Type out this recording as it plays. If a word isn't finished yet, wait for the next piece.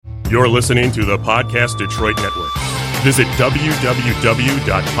You're listening to the Podcast Detroit Network. Visit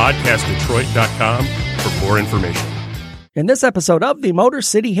www.podcastdetroit.com for more information. In this episode of the Motor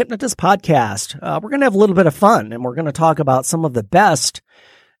City Hypnotist Podcast, we're going to have a little bit of fun, and we're going to talk about some of the best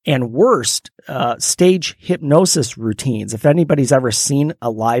and worst stage hypnosis routines. If anybody's ever seen a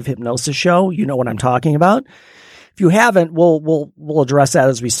live hypnosis show, you know what I'm talking about. If you haven't, we'll address that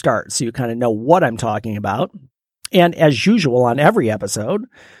as we start, so you kind of know what I'm talking about. And as usual on every episode,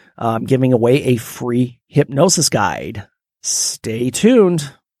 I'm giving away a free hypnosis guide. Stay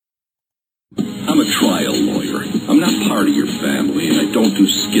tuned. I'm a trial lawyer. I'm not part of your family, and I don't do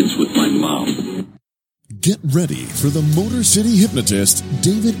skits with my mom. Get ready for the Motor City Hypnotist,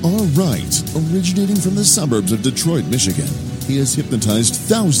 David R. Wright, originating from the suburbs of Detroit, Michigan. He has hypnotized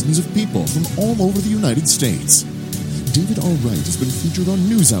thousands of people from all over the United States. David R. Wright has been featured on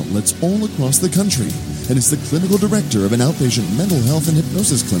news outlets all across the country and is the clinical director of an outpatient mental health and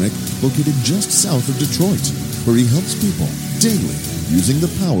hypnosis clinic located just south of Detroit, where he helps people daily using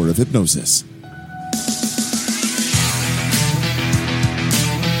the power of hypnosis.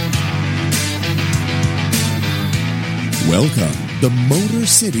 Welcome, the Motor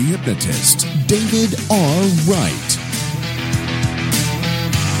City Hypnotist, David R. Wright.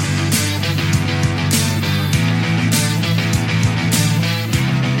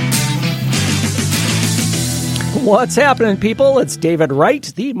 What's happening, people? It's David Wright,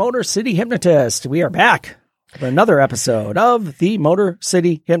 the Motor City Hypnotist. We are back for another episode of the Motor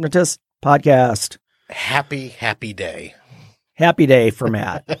City Hypnotist Podcast. Happy day. Happy day for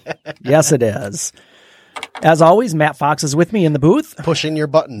Matt. Yes, it is. As always, Matt Fox is with me in the booth. Pushing your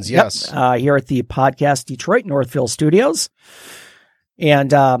buttons, yes. Yep, here at the Podcast Detroit Northfield Studios.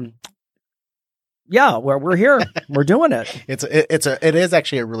 And yeah, we're here. We're doing it. It is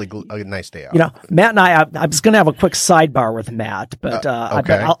actually a really nice day out. You know, Matt and I was going to have a quick sidebar with Matt, but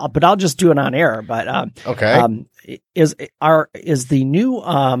okay. I'll just do it on air. But okay, is the new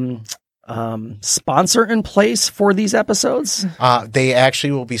sponsor in place for these episodes? They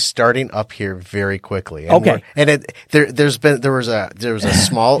actually will be starting up here very quickly. And okay, and there was a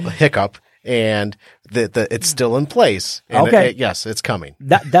small hiccup. And it's still in place. And okay. Yes, it's coming.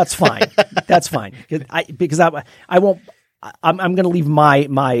 That's fine. That's fine. Because I won't. I'm going to leave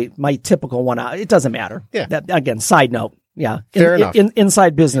my typical one out. It doesn't matter. Yeah. Again, side note. Yeah. Fair enough.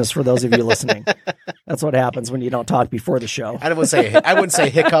 Inside business for those of you listening. That's what happens when you don't talk before the show. I wouldn't say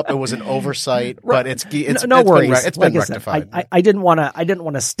hiccup. It was an oversight, but it's no worries. It's been rectified. I didn't want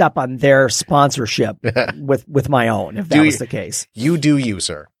to step on their sponsorship with my own, if that was the case. You do you,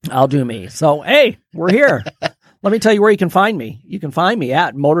 sir. I'll do me. So, hey, we're here. Let me tell you where you can find me. You can find me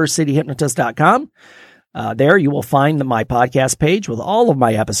at motorcityhypnotist.com. There you will find my podcast page with all of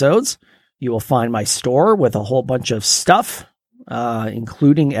my episodes. You will find my store with a whole bunch of stuff,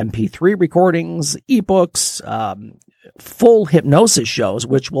 including MP3 recordings, ebooks, full hypnosis shows,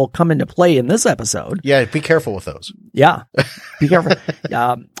 which will come into play in this episode. Yeah, be careful with those. Yeah, be careful.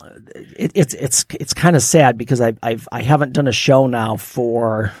 It's kind of sad because I haven't done a show now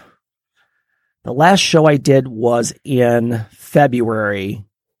for the last show I did was in February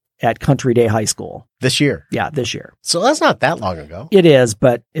at Country Day High School. This year? Yeah, this year. So that's not that long ago. It is,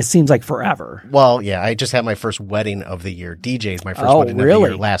 but it seems like forever. Well, yeah, I just had my first wedding of the year. DJ's my first wedding of the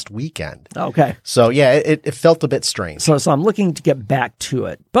year last weekend. Okay. So yeah, it felt a bit strange. So I'm looking to get back to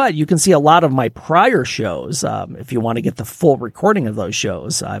it. But you can see a lot of my prior shows, if you want to get the full recording of those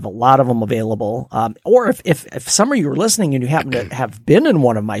shows. I have a lot of them available. Or if some of you are listening and you happen to have been in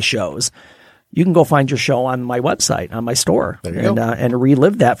one of my shows, you can go find your show on my website, on my store, and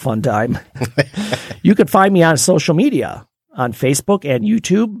relive that fun time. You could find me on social media, on Facebook and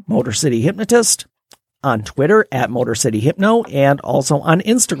YouTube, Motor City Hypnotist, on Twitter at Motor City Hypno, and also on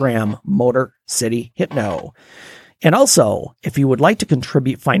Instagram, Motor City Hypno. And also, if you would like to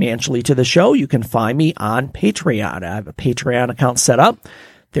contribute financially to the show, you can find me on Patreon. I have a Patreon account set up.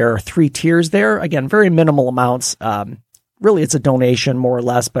 There are 3 tiers there. Again, very minimal amounts. Really, it's a donation, more or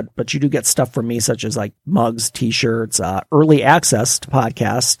less, but you do get stuff from me, such as like mugs, T-shirts, early access to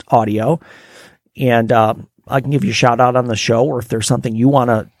podcast audio, and I can give you a shout out on the show, or if there's something you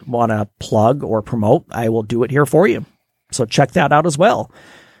wanna plug or promote, I will do it here for you. So check that out as well.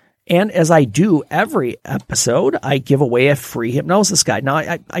 And as I do every episode, I give away a free hypnosis guide. Now,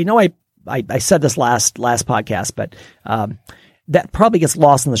 I know I said this last podcast, but that probably gets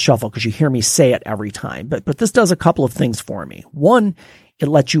lost in the shuffle because you hear me say it every time. But this does a couple of things for me. One, it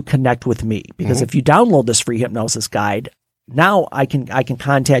lets you connect with me because if you download this free hypnosis guide, now I can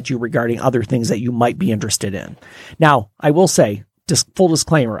contact you regarding other things that you might be interested in. Now, I will say, just full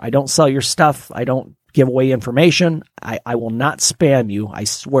disclaimer, I don't sell your stuff. I don't give away information. I will not spam you, I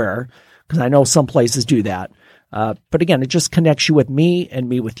swear, because I know some places do that. But again, it just connects you with me and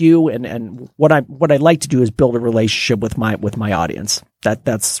me with you. And what I like to do is build a relationship with my audience.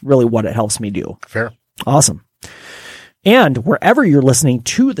 That's really what it helps me do. Fair. Awesome. And wherever you're listening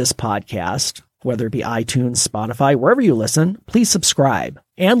to this podcast, whether it be iTunes, Spotify, wherever you listen, please subscribe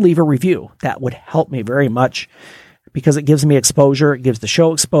and leave a review. That would help me very much because it gives me exposure. It gives the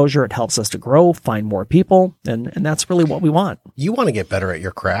show exposure. It helps us to grow, find more people. And that's really what we want. You want to get better at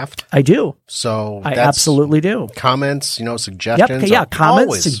your craft. I do. So I absolutely do. Comments, suggestions. Yep. Yeah.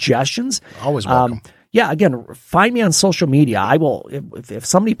 Comments, suggestions. Always welcome. Yeah. Again, find me on social media. I will, if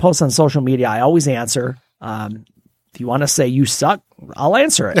somebody posts on social media, I always answer. If you want to say you suck, I'll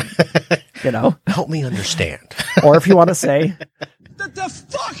answer it. Help me understand. Or if you want to say, what the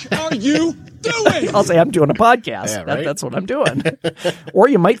fuck are you doing? I'll say I'm doing a podcast. Yeah, right? That's what I'm doing. Or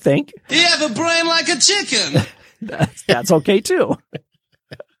you might think, you have a brain like a chicken. that's okay too.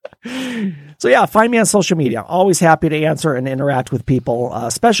 So yeah, find me on social media. Always happy to answer and interact with people,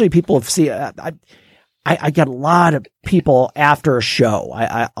 especially people who see. I get a lot of people after a show.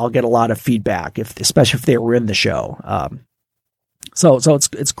 I'll get a lot of feedback, especially if they were in the show. So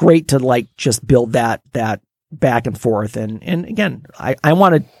it's great to just build that back and forth. And again, I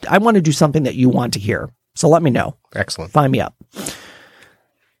want to do something that you want to hear. So let me know. Excellent. Find me up.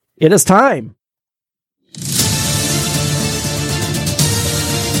 It is time.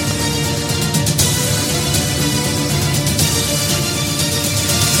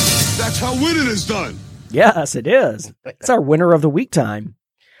 That's how winning is done. Yes, it is. It's our winner of the week time.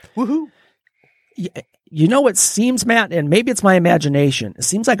 Woohoo. You know, it seems, Matt, and maybe it's my imagination. It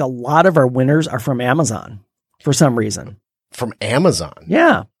seems like a lot of our winners are from Amazon for some reason. From Amazon?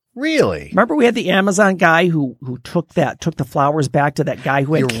 Yeah. Really? Remember we had the Amazon guy who took the flowers back to that guy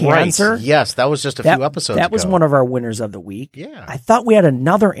who had cancer? Right. Yes, that was just a few episodes ago. That was one of our winners of the week. Yeah. I thought we had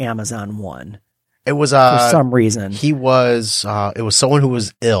another Amazon one. It was for some reason. It was someone who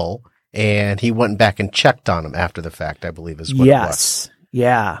was ill. And he went back and checked on him after the fact, I believe is what it was.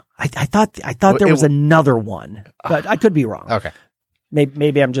 Yeah. I thought there was another one, but I could be wrong. Okay.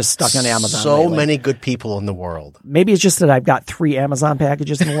 Maybe I'm just stuck on Amazon. So lately. many good people in the world. Maybe it's just that I've got 3 Amazon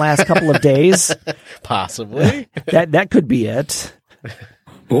packages in the last couple of days. Possibly. That could be it.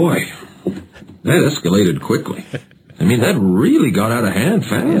 Boy, that escalated quickly. I mean, that really got out of hand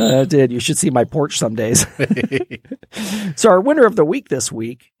fast. Yeah, it did. You should see my porch some days. So our winner of the week this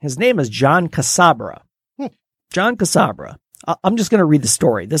week, his name is John Casabra. John Casabra. I'm just going to read the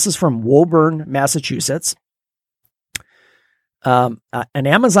story. This is from Woburn, Massachusetts. An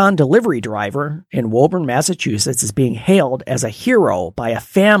Amazon delivery driver in Woburn, Massachusetts is being hailed as a hero by a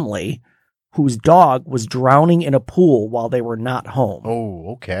family whose dog was drowning in a pool while they were not home.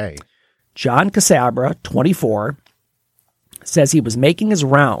 Oh, okay. John Casabra, 24, says he was making his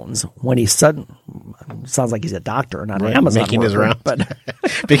rounds when he sounds like he's a doctor, not an Amazon making worker, his rounds. But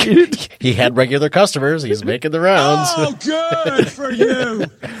he had regular customers. He's making the rounds. Oh, good for you.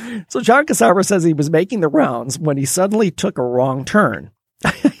 So John Casabra says he was making the rounds when he suddenly took a wrong turn.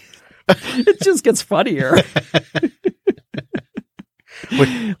 It just gets funnier.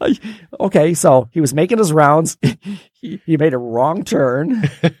 Okay, so he was making his rounds. He made a wrong turn.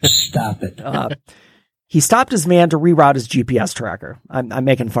 Stop it. He stopped his van to reroute his GPS tracker. I'm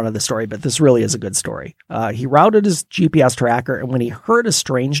making fun of the story, but this really is a good story. He routed his GPS tracker, and when he heard a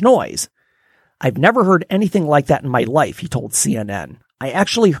strange noise, I've never heard anything like that in my life, he told CNN. I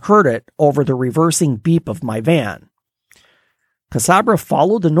actually heard it over the reversing beep of my van. Casabra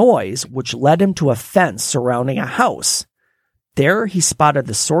followed the noise, which led him to a fence surrounding a house. There he spotted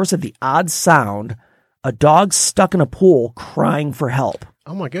the source of the odd sound, a dog stuck in a pool crying for help.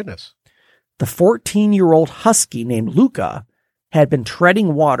 Oh, my goodness. The 14-year-old husky named Luca had been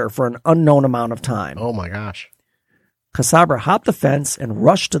treading water for an unknown amount of time. Oh, my gosh. Casabra hopped the fence and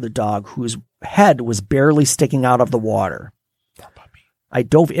rushed to the dog, whose head was barely sticking out of the water. Poor puppy. I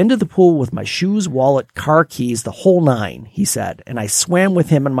dove into the pool with my shoes, wallet, car keys, the whole 9, he said, and I swam with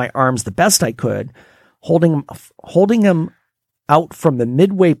him in my arms the best I could, holding him out from the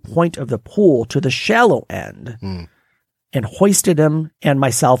midway point of the pool to the shallow end. And hoisted him and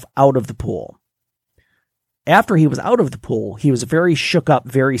myself out of the pool. After he was out of the pool, he was very shook up,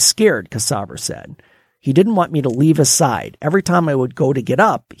 very scared, Casabra said. He didn't want me to leave his side. Every time I would go to get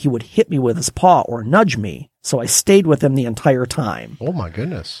up, he would hit me with his paw or nudge me, so I stayed with him the entire time. Oh, my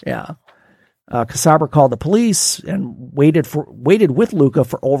goodness. Yeah. Casabra called the police and waited with Luca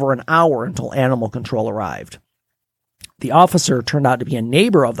for over an hour until animal control arrived. The officer turned out to be a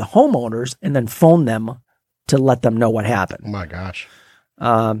neighbor of the homeowners and then phoned them to let them know what happened. Oh, my gosh.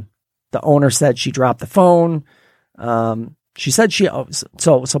 The owner said she dropped the phone. She said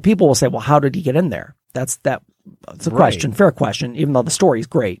so people will say, well, how did he get in there? It's a question, fair question, even though the story is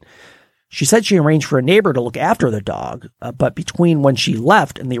great. She said she arranged for a neighbor to look after the dog, but between when she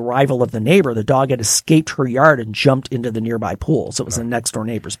left and the arrival of the neighbor, the dog had escaped her yard and jumped into the nearby pool. So it was the next door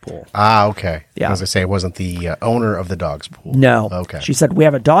neighbor's pool. Ah, okay. Yeah. As I say, it wasn't the owner of the dog's pool. No. Okay. She said, we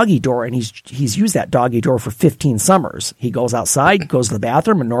have a doggy door, and he's used that doggy door for 15 summers. He goes outside, goes to the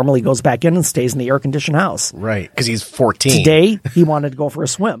bathroom, and normally goes back in and stays in the air-conditioned house. Right, because he's 14. Today, he wanted to go for a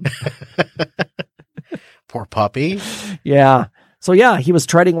swim. Poor puppy. Yeah. So, yeah, he was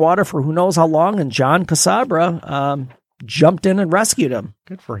treading water for who knows how long, and John Casabra jumped in and rescued him.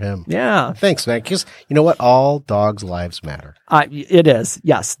 Good for him. Yeah. Thanks, man. Because you know what? All dogs' lives matter. It is.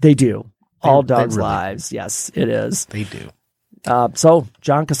 Yes, they do. All dogs' really lives. Do. Yes, it is. They do. So,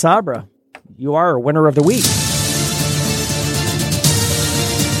 John Casabra, you are a winner of the week.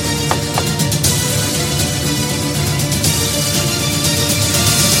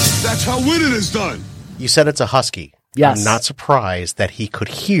 That's how winning is done. You said it's a husky. Yes. I'm not surprised that he could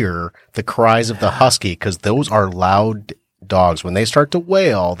hear the cries of the husky because those are loud dogs. When they start to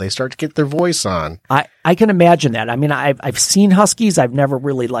wail, they start to get their voice on. I can imagine that. I mean, I've seen huskies. I've never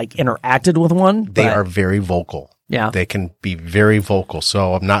really interacted with one. They are very vocal. Yeah. They can be very vocal.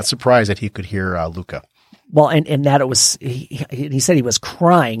 So I'm not surprised that he could hear Luca. Well, and that it was, he said he was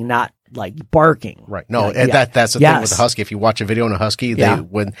crying, not like barking. Right. No, and that's the thing with the husky. If you watch a video on a husky,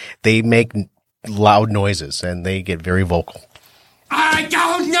 when they make loud noises and they get very vocal. I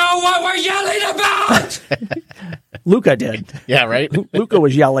don't know what we're yelling about. Luca did. Yeah, right? Luca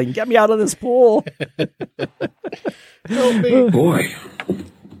was yelling, get me out of this pool. Boy, that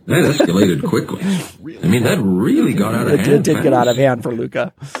escalated quickly. I mean, that really got out of hand. It did get out of hand for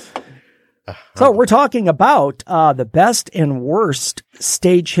Luca. So we're talking about the best and worst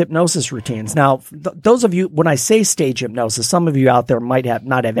stage hypnosis routines. Now, those of you, when I say stage hypnosis, some of you out there might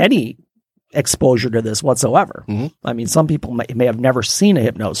not have any exposure to this whatsoever. Mm-hmm. I mean, some people may have never seen a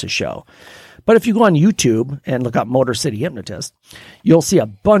hypnosis show. But if you go on YouTube and look up Motor City Hypnotist, you'll see a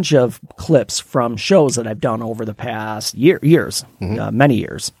bunch of clips from shows that I've done over the past years, many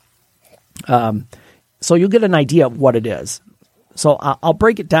years. So you'll get an idea of what it is. So I'll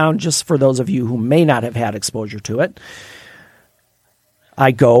break it down just for those of you who may not have had exposure to it.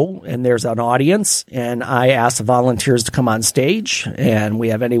 I go and there's an audience and I ask the volunteers to come on stage, and we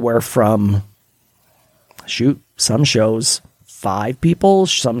have anywhere from, some shows 5 people,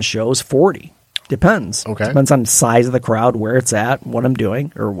 some shows 40. Depends. Okay. Depends on the size of the crowd, where it's at, what I'm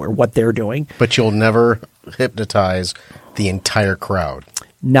doing or what they're doing. But you'll never hypnotize the entire crowd.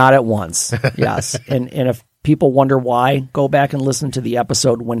 Not at once. Yes. And if people wonder why, go back and listen to the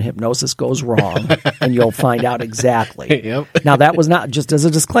episode when hypnosis goes wrong, and you'll find out exactly. Yep. Now, that was not, just as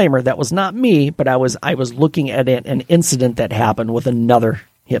a disclaimer, that was not me, but I was looking at an incident that happened with another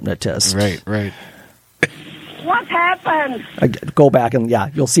hypnotist. Right. What happened? Go back and,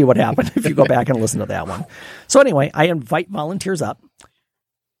 you'll see what happened if you go back and listen to that one. So anyway, I invite volunteers up.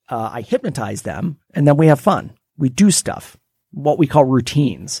 I hypnotize them, and then we have fun. We do stuff, what we call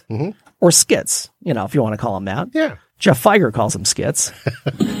routines. Mm-hmm. Or skits, if you want to call them that. Yeah. Jeff Feiger calls them skits.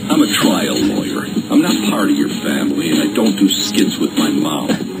 I'm a trial lawyer. I'm not part of your family, and I don't do skits with my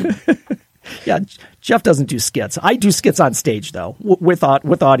mouth. Yeah, Jeff doesn't do skits. I do skits on stage, though, with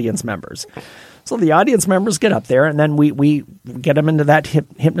audience members. So the audience members get up there, and then we get them into that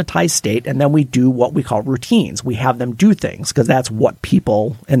hypnotized state, and then we do what we call routines. We have them do things because that's what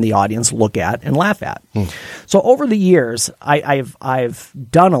people in the audience look at and laugh at. So over the years, I've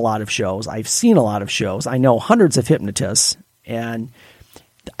done a lot of shows. I've seen a lot of shows. I know hundreds of hypnotists, and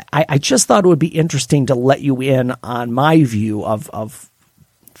I just thought it would be interesting to let you in on my view of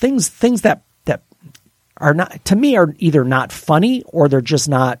things that are not, to me, are either not funny or they're just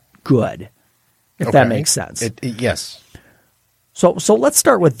not good. If that makes sense. Yes. So let's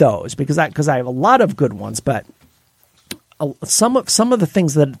start with those because I have a lot of good ones, but some of the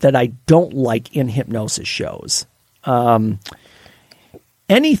things that I don't like in hypnosis shows,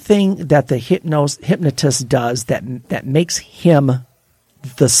 anything that the hypnotist does that makes him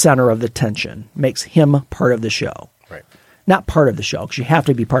the center of the tension, makes him part of the show. Right. Not part of the show, because you have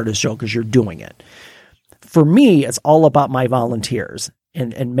to be part of the show because you're doing it. For me, it's all about my volunteers.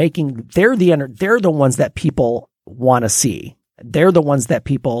 And making, they're the ones that people want to see. They're the ones that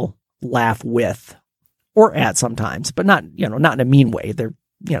people laugh with or at sometimes, but not in a mean way. But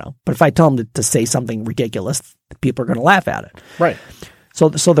if I tell them to say something ridiculous, people are going to laugh at it. Right. So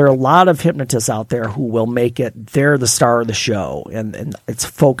there are a lot of hypnotists out there who will make it, they're the star of the show and it's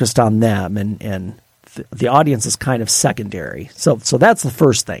focused on them and the audience is kind of secondary. So that's the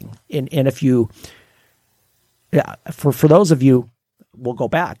first thing. And if you, for those of you, we'll go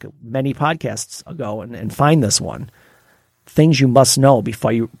back many podcasts ago and find this one. Things you must know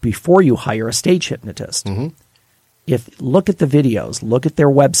before you hire a stage hypnotist. Mm-hmm. Look at the videos, look at their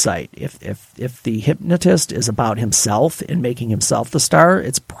website. If the hypnotist is about himself and making himself the star,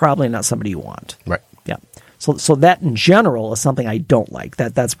 it's probably not somebody you want. Right. Yeah. So that in general is something I don't like.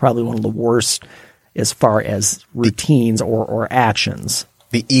 That's probably one of the worst as far as routines or actions.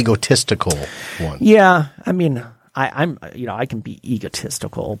 The egotistical one. Yeah. I mean, I'm I can be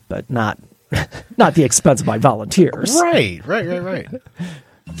egotistical, but not the expense of my volunteers. Right.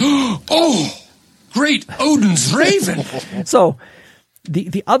 Oh, great Odin's raven. So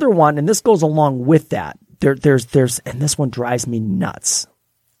the other one, and this goes along with that, there's and this one drives me nuts.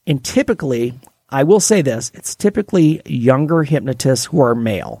 And typically, I will say this, it's typically younger hypnotists who are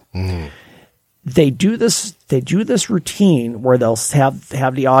male. Mm. They do this routine where they'll have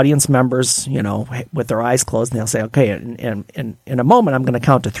the audience members, with their eyes closed, and they'll say, okay, in a moment, I'm going to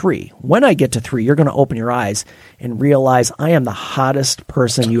count to 3. When I get to 3, you're going to open your eyes and realize I am the hottest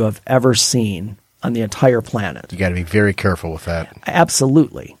person you have ever seen on the entire planet. You got to be very careful with that.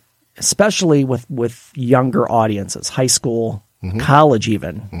 Absolutely. Especially with younger audiences, high school, mm-hmm. college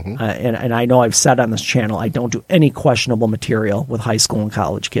even. Mm-hmm. And I know I've said on this channel, I don't do any questionable material with high school and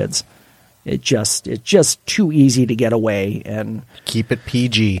college kids. It's just too easy to get away and keep it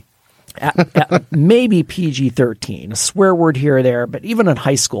PG. Maybe PG-13, a swear word here or there, but even in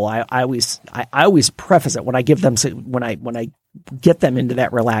high school, I always preface it when I give them when I get them into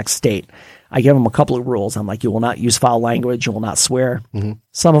that relaxed state. I give them a couple of rules. I'm like, you will not use foul language, you will not swear. Mm-hmm.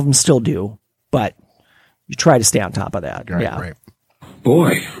 Some of them still do, but you try to stay on top of that. Right, yeah. Right.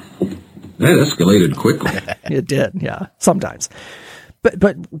 Boy, that escalated quickly. It did, yeah. Sometimes. But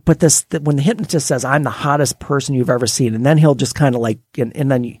when the hypnotist says, I'm the hottest person you've ever seen, and then he'll just kind of like, and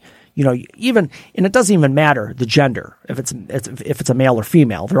then even, and it doesn't even matter the gender. If it's a male or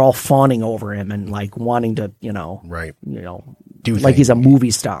female, they're all fawning over him and like wanting to, right. Do like he's a movie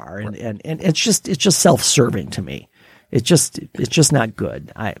star, and it's just self-serving to me. It's just not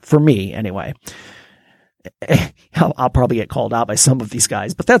good. For me anyway. I'll probably get called out by some of these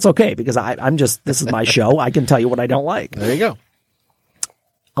guys, but that's okay because this is my show. I can tell you what I don't like. There you go.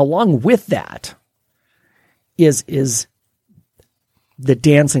 Along with that is the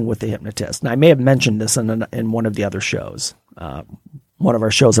dancing with the hypnotist. And I may have mentioned this in one of the other shows, one of our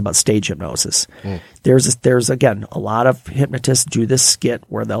shows about stage hypnosis. Mm. There's again, a lot of hypnotists do this skit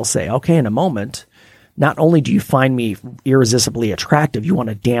where they'll say, okay, in a moment, not only do you find me irresistibly attractive, you want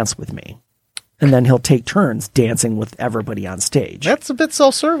to dance with me. And then he'll take turns dancing with everybody on stage. That's a bit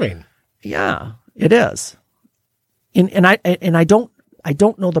self-serving. Yeah, it is. And I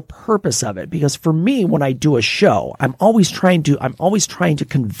don't know the purpose of it because for me, when I do a show, I'm always trying to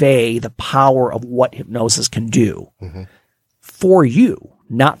convey the power of what hypnosis can do mm-hmm. for you,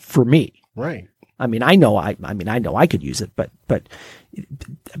 not for me. Right. I mean, I know I could use it, but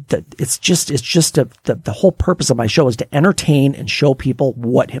it's just the whole purpose of my show is to entertain and show people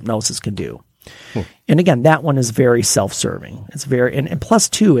what hypnosis can do. Hmm. And again, that one is very self-serving. It's very, and plus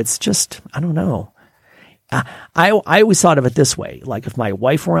too, it's just, I don't know. I always thought of it this way. Like if my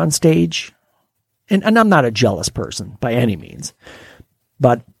wife were on stage, and I'm not a jealous person by any means,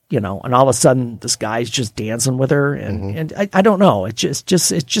 but and all of a sudden this guy's just dancing with her and I don't know. It's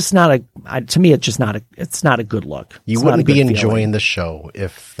just not to me, it's not a good look. You wouldn't be enjoying the show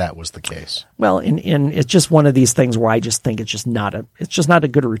if that was the case. Well, and it's just one of these things where I just think it's just not a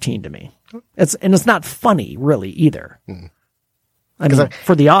good routine to me. It's not funny really either. Hmm. I mean,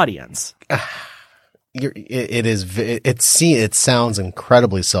 for the audience. It sounds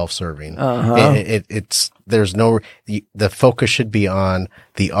incredibly self-serving. Uh-huh. The focus should be on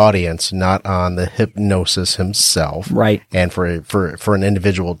the audience, not on the hypnosis himself. Right. And for an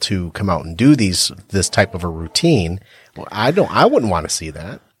individual to come out and do this type of a routine, I wouldn't want to see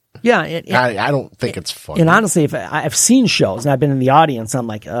that. Yeah. I don't think it's fun. And honestly, if I've seen shows and I've been in the audience, I'm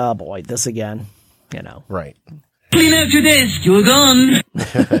like, oh boy, this again, Right. Clean out your desk, you're gone.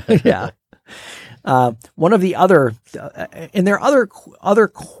 Yeah. One of the other, and there are other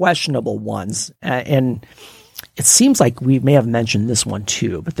questionable ones, and it seems like we may have mentioned this one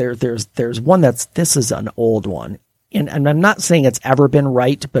too, but there's one this is an old one, and I'm not saying it's ever been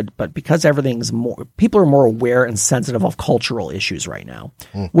right, but because people are more aware and sensitive of cultural issues right now,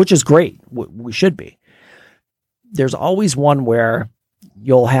 which is great. We should be. There's always one where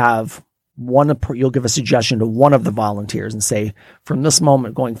you'll give a suggestion to one of the volunteers and say, from this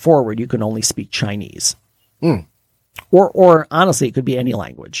moment going forward, you can only speak Chinese. Mm. Or honestly, it could be any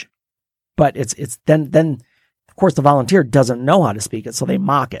language. but it's then of course the volunteer doesn't know how to speak it, so they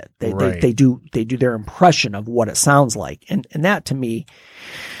mock it. They do their impression of what it sounds like, and that to me,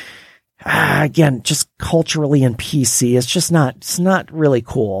 again, just culturally and PC, it's not really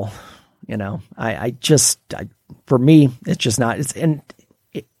cool. For me, it's just not.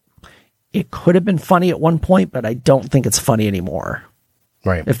 It could have been funny at one point, but I don't think it's funny anymore.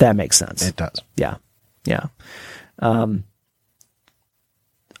 Right. If that makes sense. It does. Yeah.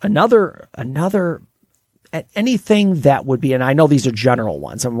 Another anything that would be, and I know these are general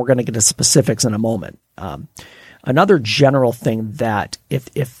ones, and we're going to get to specifics in a moment. Another general thing that if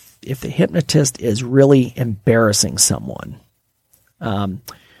the hypnotist is really embarrassing someone, and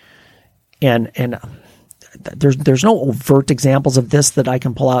there's no overt examples of this that I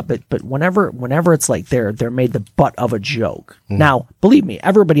can pull out, but whenever it's like they're made the butt of a joke. Now, believe me,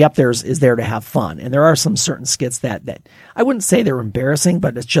 everybody up there is there to have fun, and there are some certain skits that I wouldn't say they're embarrassing,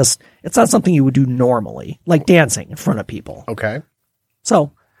 but it's not something you would do normally, like dancing in front of people. Okay.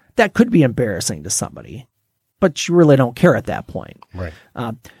 So that could be embarrassing to somebody, but you really don't care at that point. Right.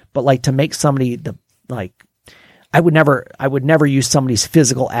 But like to make somebody I would never use somebody's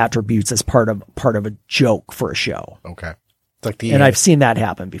physical attributes as part of a joke for a show. Okay. It's like and I've seen that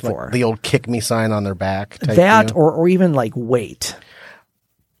happen before. Like the old kick me sign on their back. That or even like weight.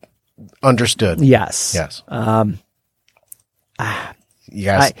 Understood. Yes. Yes.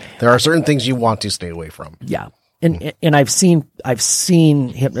 Yes. There are certain things you want to stay away from. Yeah. And I've seen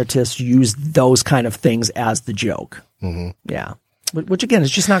hypnotists use those kind of things as the joke. Mm-hmm. Yeah. Which again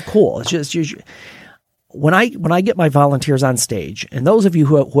is just not cool. It's just when I get my volunteers on stage, and those of you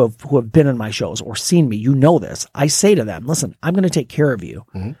who have been in my shows or seen me, you know this. I say to them, "Listen, I'm going to take care of you.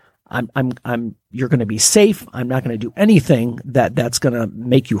 Mm-hmm. You're going to be safe. I'm not going to do anything that's going to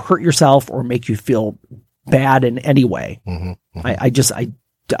make you hurt yourself or make you feel bad in any way." Mm-hmm.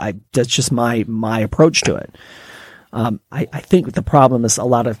 Mm-hmm. That's just my approach to it. I think the problem is a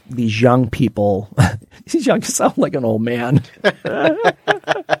lot of these young people. These young sound like an old man.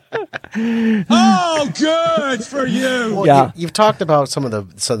 Oh, good for you. Well, yeah, you've talked about some of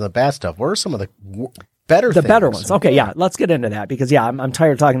the bad stuff. What are some of the better things? Better ones? Okay, yeah, let's get into that because I'm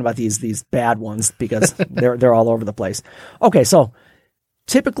tired of talking about these bad ones because they're all over the place. Okay, so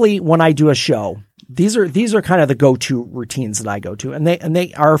typically when I do a show, these are kind of the go-to routines that I go to, and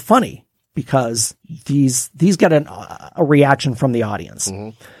they are funny because these get a reaction from the audience.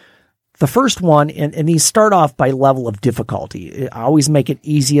 Mm-hmm. The first one, and these start off by level of difficulty. I always make it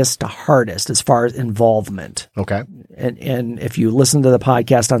easiest to hardest as far as involvement. Okay. And if you listen to the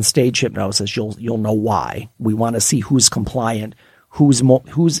podcast on stage hypnosis, you'll know why. We want to see who's compliant, who's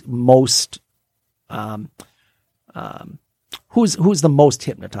the most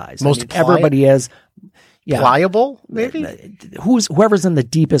hypnotized. Everybody is. Yeah. Pliable, maybe? Whoever's in the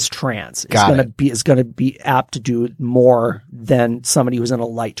deepest trance is going to be apt to do more than somebody who's in a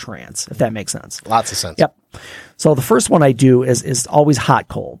light trance, if that makes sense. Lots of sense. Yep. So the first one I do is always hot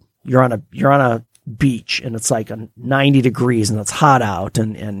cold. You're on a beach and it's like 90 degrees and it's hot out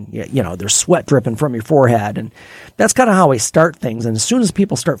and there's sweat dripping from your forehead, and that's kind of how I start things. And as soon as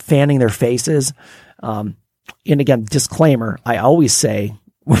people start fanning their faces, and again, disclaimer, I always say,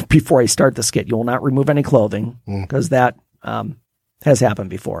 before I start the skit, you will not remove any clothing because that has happened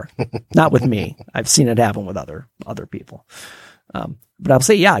before. Not with me. I've seen it happen with other people. But I'll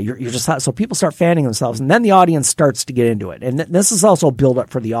say, yeah, you're just hot. So people start fanning themselves, and then the audience starts to get into it. And this is also a build up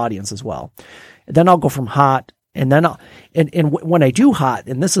for the audience as well. And then I'll go from hot, and then when I do hot,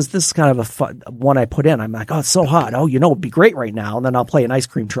 and this is kind of a fun one I put in. I'm like, oh, it's so hot. Oh, it'd be great right now. And then I'll play an ice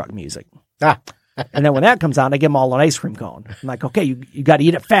cream truck music. And then when that comes on, I give them all an ice cream cone. I'm like, okay, you got to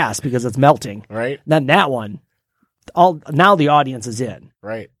eat it fast because it's melting. Right. And then that one, now the audience is in.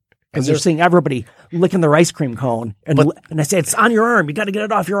 Right. Because they're seeing everybody licking their ice cream cone. And I say, it's on your arm. You got to get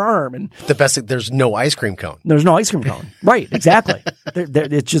it off your arm. And the best thing, there's no ice cream cone. There's no ice cream cone. Right. Exactly.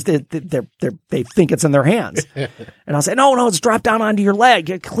 It's just, they think it's in their hands. And I'll say, no, it's dropped down onto your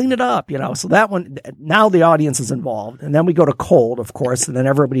leg. Clean it up. So that one, now the audience is involved. And then we go to cold, of course. And then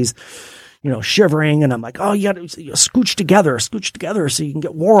everybody's, shivering, and I'm like, oh, you got to scooch together so you can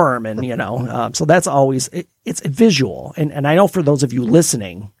get warm. And, so that's always, it's a visual. And I know for those of you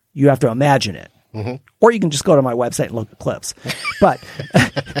listening, you have to imagine it, mm-hmm. Or you can just go to my website and look at clips, but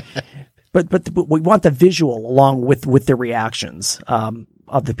we want the visual along with the reactions,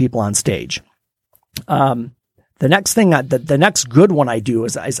 of the people on stage. The next thing, the next good one I do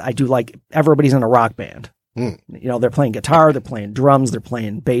is I do like everybody's in a rock band. They're playing guitar, they're playing drums, they're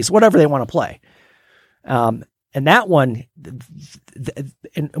playing bass, whatever they want to play. And that one,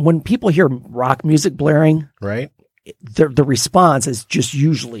 and when people hear rock music blaring, right, the response is just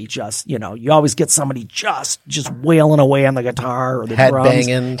usually just, you always get somebody just wailing away on the guitar or the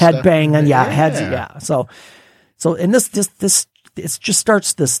drums. Head banging. Yeah. So and this it just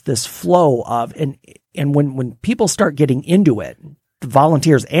starts this flow of, and when people start getting into it, the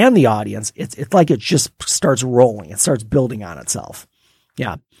volunteers and the audience, it's like it just starts rolling. It starts building on itself.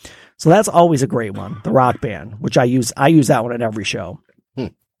 Yeah. So that's always a great one. The rock band, which I use that one at every show.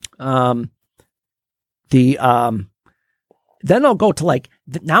 Then I'll go to like,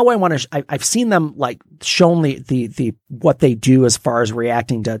 now I want to, I've seen them like shown the what they do as far as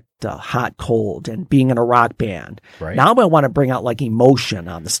reacting to hot, cold and being in a rock band. Right. Now I want to bring out like emotion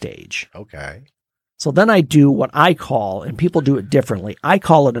on the stage. Okay. So then I do what I call, and people do it differently, I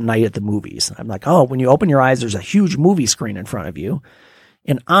call it a night at the movies. I'm like, oh, when you open your eyes, there's a huge movie screen in front of you.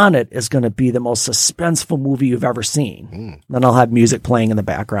 And on it is going to be the most suspenseful movie you've ever seen. Then I'll have music playing in the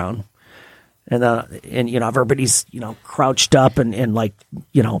background. And everybody's, crouched up and like,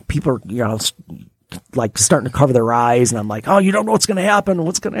 people are, like starting to cover their eyes. And I'm like, oh, you don't know what's going to happen.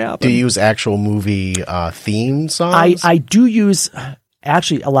 What's going to happen? Do you use actual movie theme songs? I do use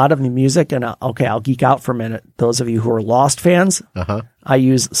actually a lot of the music. And I'll geek out for a minute. Those of you who are Lost fans, I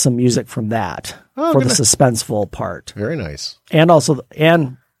use some music from that for the suspenseful part. Very nice. And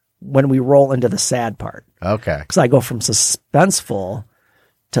when we roll into the sad part. Okay. Because I go from suspenseful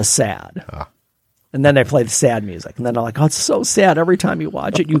to sad. And then they play the sad music. And then I'm like, oh, it's so sad. Every time you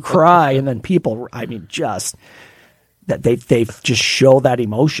watch it, you cry. And then people, just that they just show that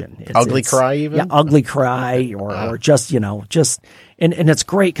emotion. Ugly cry even? Yeah, ugly cry or just, and it's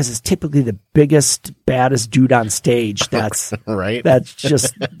great because it's typically the biggest, baddest dude on stage. That's right. That's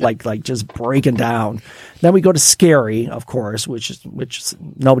just like just breaking down. Then we go to scary, of course, which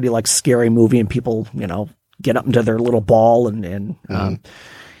nobody likes scary movie and people, get up into their little ball and then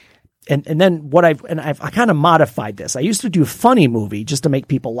I've kind of modified this. I used to do funny movie just to make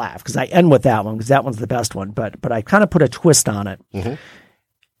people laugh because I end with that one because that one's the best one. But I kind of put a twist on it.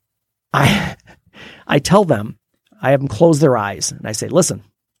 I tell them, I have them close their eyes and I say, listen,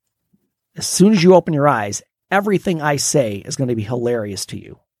 as soon as you open your eyes, everything I say is going to be hilarious to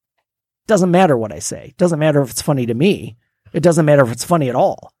you. Doesn't matter what I say. Doesn't matter if it's funny to me. It doesn't matter if it's funny at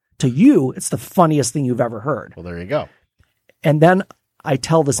all. To you, it's the funniest thing you've ever heard. Well, there you go. And then I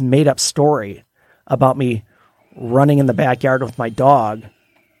tell this made up story about me running in the backyard with my dog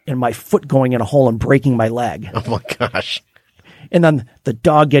and my foot going in a hole and breaking my leg. Oh my gosh. And then the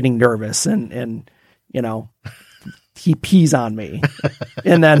dog getting nervous and he pees on me.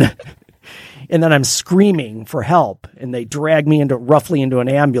 and then I'm screaming for help and they drag me roughly into an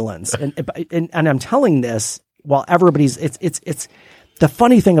ambulance. And I'm telling this while everybody's, it's, the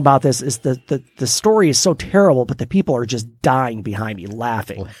funny thing about this is the story is so terrible, but the people are just dying behind me,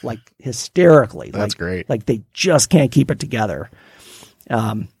 laughing like hysterically. That's great. Like they just can't keep it together.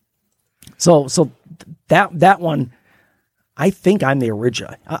 So that one, I think I'm the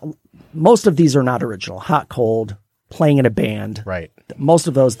original. Most of these are not original. Hot, cold, playing in a band. Right. Most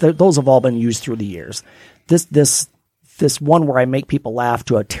of those have all been used through the years. This one where I make people laugh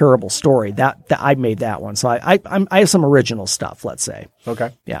to a terrible story, that I made that one. So I have some original stuff, let's say. Okay.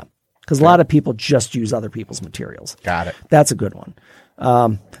 Yeah. Because a lot of people just use other people's materials. Got it. That's a good one.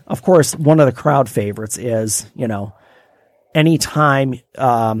 Of course, one of the crowd favorites is, anytime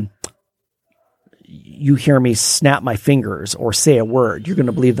you hear me snap my fingers or say a word, you're going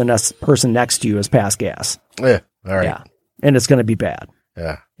to believe the next person next to you is past gas. Yeah. All right. Yeah. And it's going to be bad.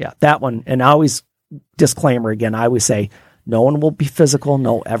 Yeah. Yeah. That one. And I always, disclaimer again, I always say, no one will be physical.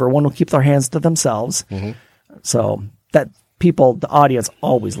 No, everyone will keep their hands to themselves. So that the audience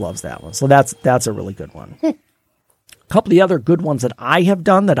always loves that one. So that's a really good one. A couple of the other good ones that I have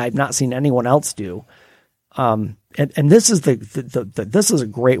done that I've not seen anyone else do. And this is this is a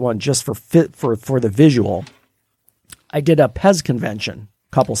great one just for the visual. I did a Pez convention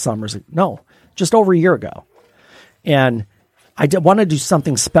a couple summers ago. No, just over a year ago. And I want to do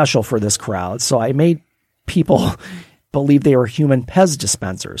something special for this crowd. So I made people believe they were human Pez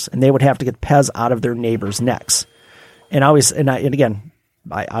dispensers and they would have to get Pez out of their neighbors' necks. And I always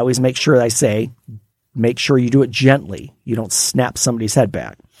make sure I say, make sure you do it gently. You don't snap somebody's head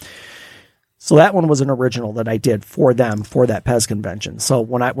back. So that one was an original that I did for them for that Pez convention. So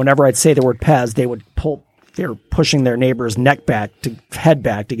whenever I'd say the word Pez, they would they're pushing their neighbor's head back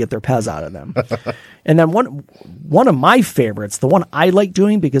to get their Pez out of them. And then one of my favorites, the one I like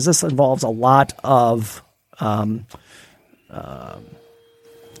doing because this involves a lot of, doesn't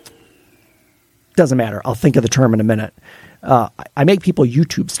matter. I'll think of the term in a minute. I make people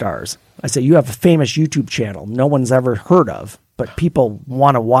YouTube stars. I say, you have a famous YouTube channel no one's ever heard of, but people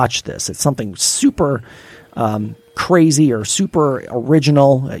want to watch this. It's something super crazy or super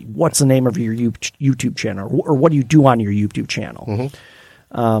original. What's the name of your YouTube channel, or what do you do on your YouTube channel?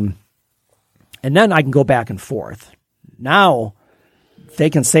 Mm-hmm. And then I can go back and forth. Now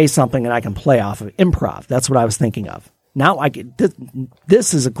they can say something and I can play off of improv. That's what I was thinking of. Now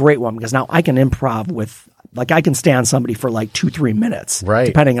this is a great one because now I can improv with, like, I can stand somebody for like 2-3 minutes, right,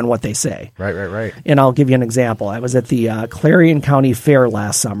 depending on what they say. Right. And I'll give you an example. I was at the Clarion County Fair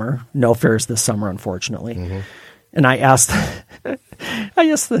last summer. No fairs this summer, unfortunately. Mm-hmm. And I asked,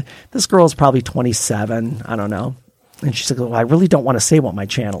 this girl is probably 27. I don't know. And she said, well, I really don't want to say what my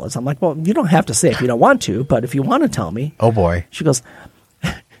channel is. I'm like, well, you don't have to say if you don't want to, but if you want to tell me. Oh, boy. She goes,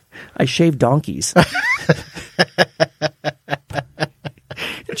 I shave donkeys.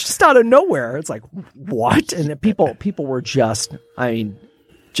 It's just out of nowhere. It's like, what? And people were just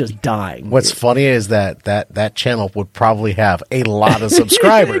dying. What's funny is that channel would probably have a lot of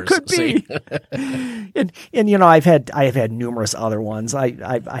subscribers. It could be. and you know, I've had numerous other ones.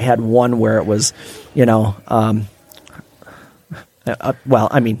 I had one where it was, you know, well,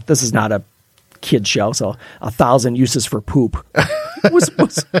 I mean, this is not a kid show, so 1,000 uses for poop was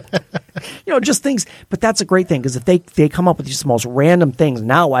you know, just things. But that's a great thing, because if they come up with just the most random things,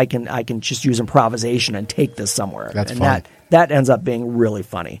 now I can just use improvisation and take this somewhere. That's and fun. That ends up being really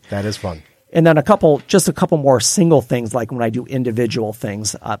funny. That is fun. And then a couple more single things, like when I do individual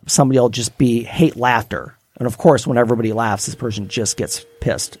things, somebody will just hate laughter. And of course, when everybody laughs, this person just gets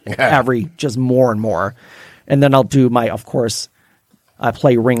pissed just more and more. And then I'll do I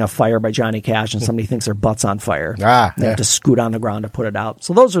play Ring of Fire by Johnny Cash, and somebody thinks their butt's on fire. They have to scoot on the ground to put it out.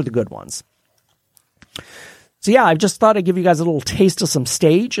 So those are the good ones. So yeah, I just thought I'd give you guys a little taste of some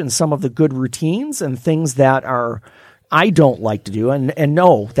stage and some of the good routines and things that I don't like to do. And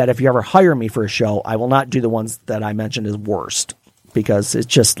know that if you ever hire me for a show, I will not do the ones that I mentioned as worst, because it's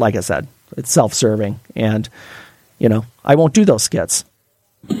just, like I said, it's self-serving, and, you know, I won't do those skits.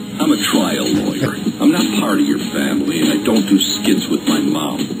 I'm a trial lawyer. I'm not part of your family, and I don't do skits with my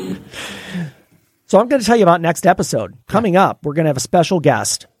mouth. So I'm going to tell you about next episode. Coming up, we're going to have a special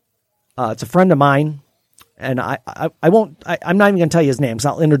guest. It's a friend of mine, and I'm not even going to tell you his name, because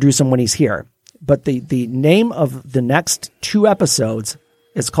I'll introduce him when he's here. But the name of the next 2 episodes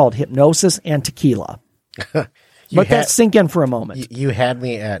is called Hypnosis and Tequila. Let that sink in for a moment. You had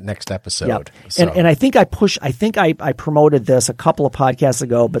me at next episode. Yep. So. And I think I promoted this a couple of podcasts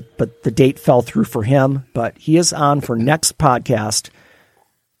ago, but the date fell through for him. But he is on for next 2 podcasts,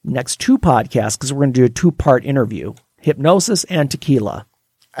 because we're going to do a 2-part interview, Hypnosis and Tequila.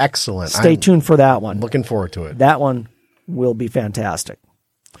 Excellent. Stay tuned for that one. Looking forward to it. That one will be fantastic.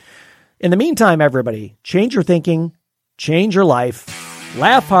 In the meantime, everybody, change your thinking, change your life,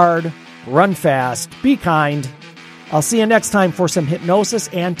 laugh hard, run fast, be kind. I'll see you next time for some Hypnosis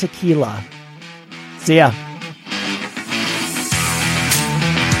and Tequila. See ya.